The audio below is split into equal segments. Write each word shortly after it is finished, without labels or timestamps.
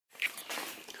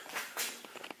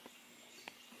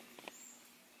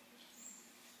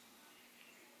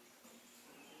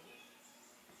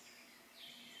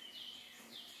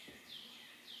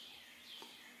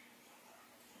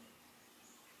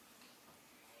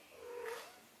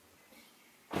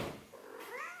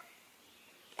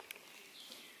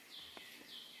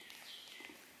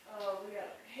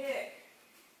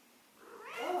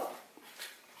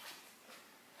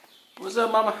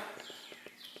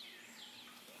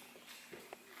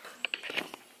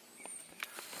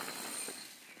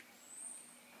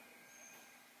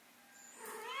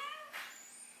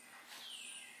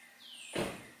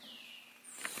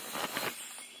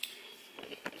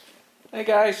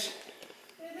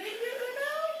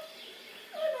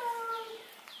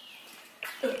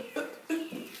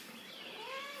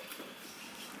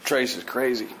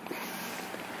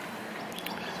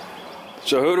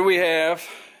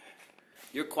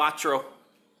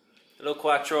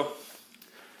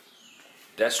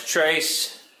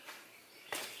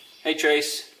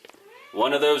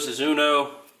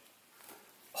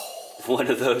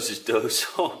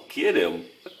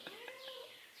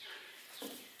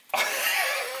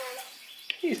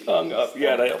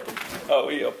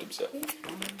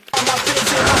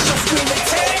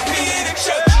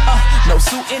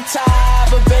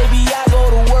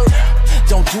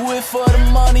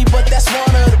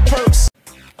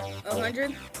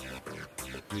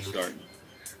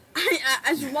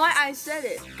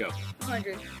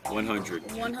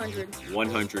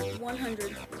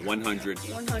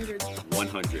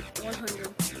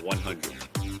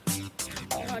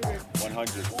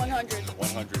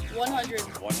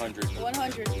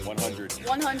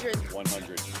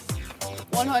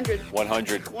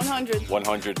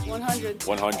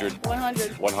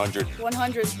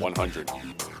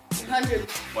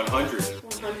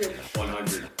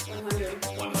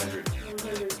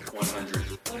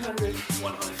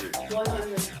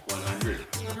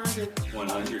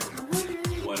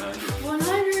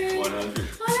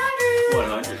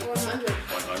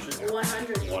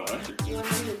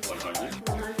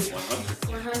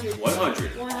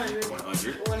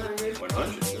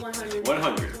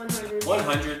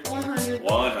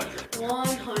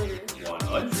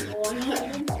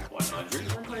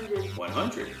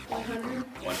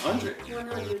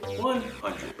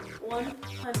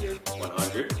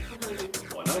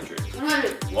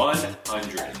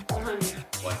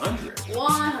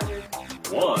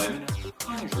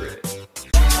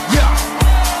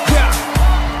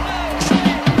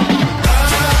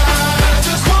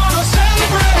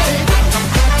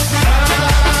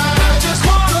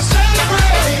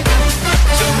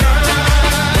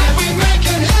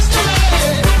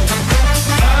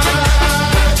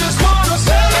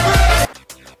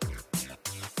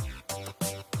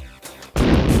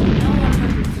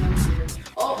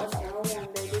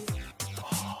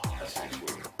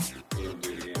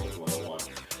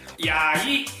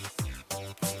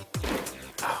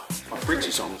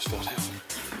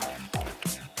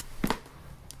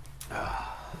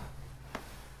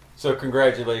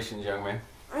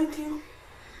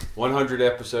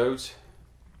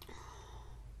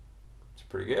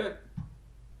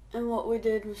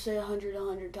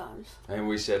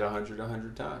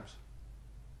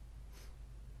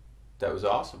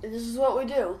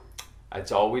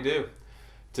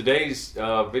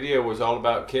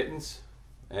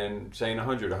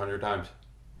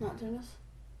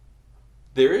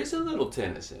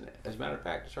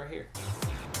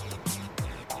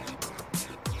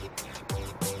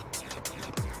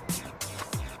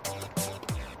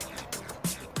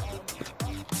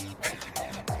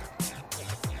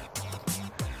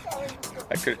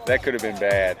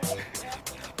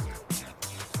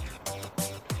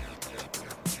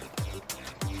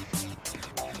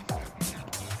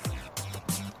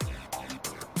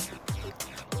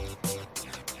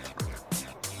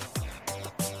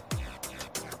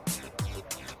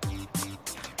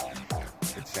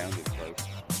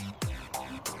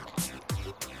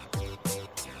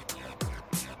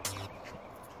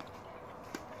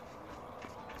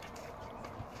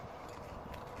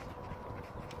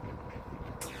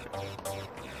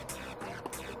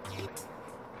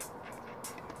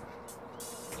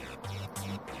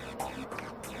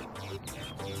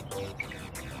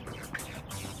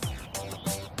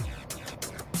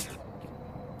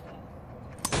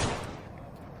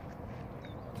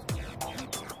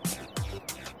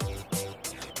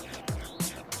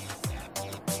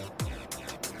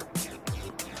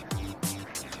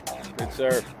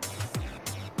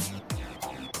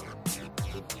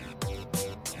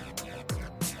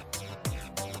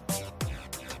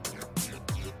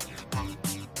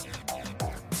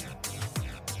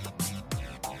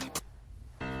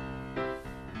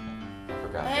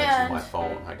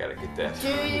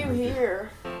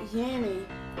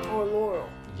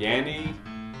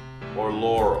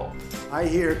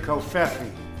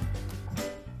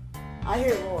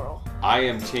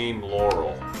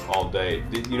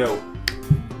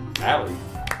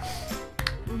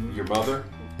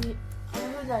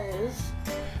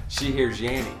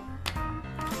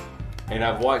and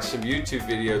I've watched some YouTube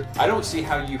videos. I don't see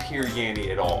how you hear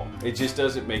Yanny at all. It just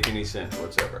doesn't make any sense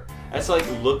whatsoever. That's like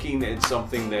looking at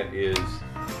something that is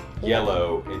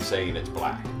yellow and saying it's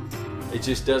black. It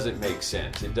just doesn't make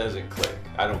sense. It doesn't click.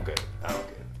 I don't get it. I don't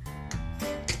get it.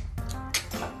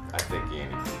 I think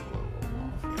Yanny people are a little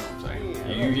off. You know what I'm saying?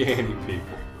 Yeah. You Yanny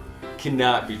people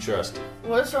cannot be trusted.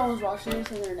 What if someone's watching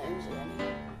this and their name's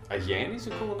Yanny? A Yanny's a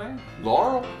cool name.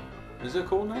 Laurel is a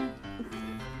cool name.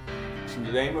 It's the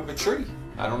name of a tree.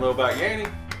 I don't know about Yanny,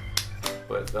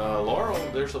 but Laurel,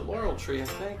 there's a laurel tree, I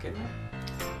think, isn't there?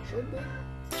 Should be.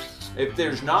 If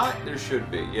there's not, there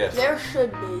should be, yes. There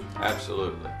should be.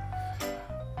 Absolutely.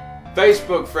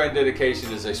 Facebook friend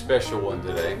dedication is a special one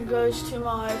today. It goes to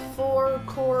my 4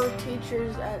 core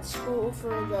teachers at school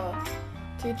for the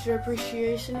Teacher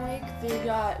Appreciation Week. They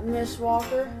got Miss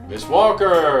Walker, Miss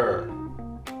Walker!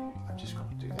 I'm just going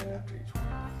to do that after each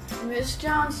one. Miss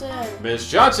Johnson,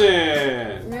 Miss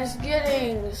Johnson! Miss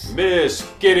Giddings, Miss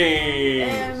Giddings!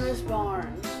 and Miss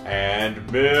Barnes.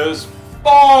 And Miss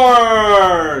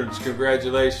Barnes!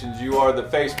 Congratulations, you are the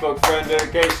Facebook friend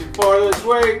dedication for this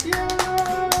week. Yay!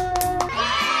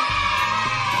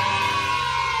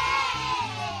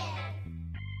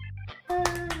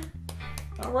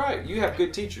 All right, you have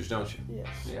good teachers, don't you? Yes.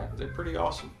 Yeah, they're pretty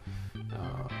awesome.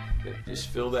 They just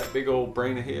fill that big old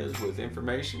brain of his with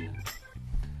information.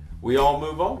 We all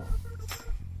move on.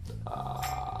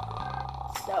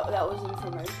 That was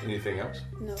information. Anything else?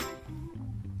 No.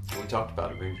 We talked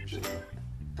about Avengers. Didn't we?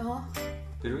 Uh-huh.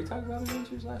 Did we talk about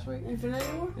Avengers last week? Infinity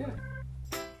War? Yeah.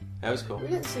 That was cool. We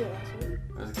didn't see it last week.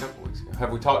 That was a couple weeks ago.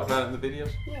 Have we talked about it in the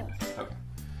videos? Yeah. Okay.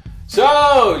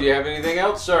 So, do you have anything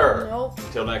else, sir? Nope.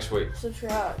 Until next week.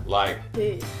 Subscribe. Like.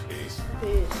 Peace. Peace.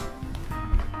 Peace.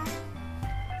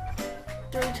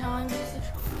 3 times.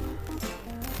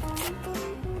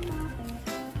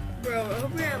 Bro, I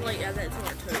hope we have add that to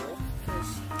our total.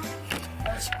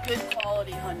 That's good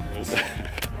quality hundreds.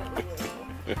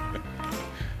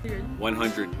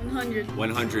 100. 100. 100.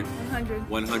 100. 100. 100.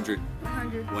 100.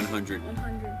 100. 100.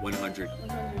 100. 100.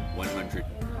 100.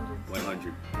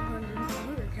 100. I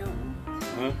hope we're counting.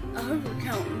 Huh? I hope we're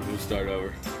counting. We'll start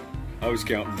over. I was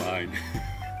counting mine.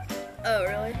 Oh,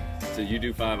 really? So you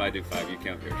do 5, I do 5. You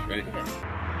count yours. Ready? Okay.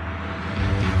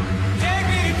 Take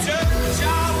me to the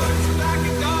showers like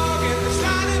a dog in the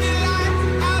shine of your light.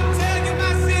 I'll tell you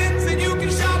my sins and you can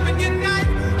sharpen your knife.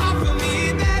 Offer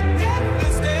me that death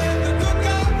instead of the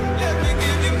good. Let me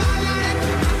give you my life.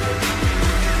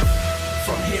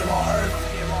 From here on earth,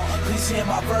 please hear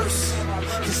my verse.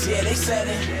 Cause yeah, they said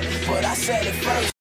it, but I said it first.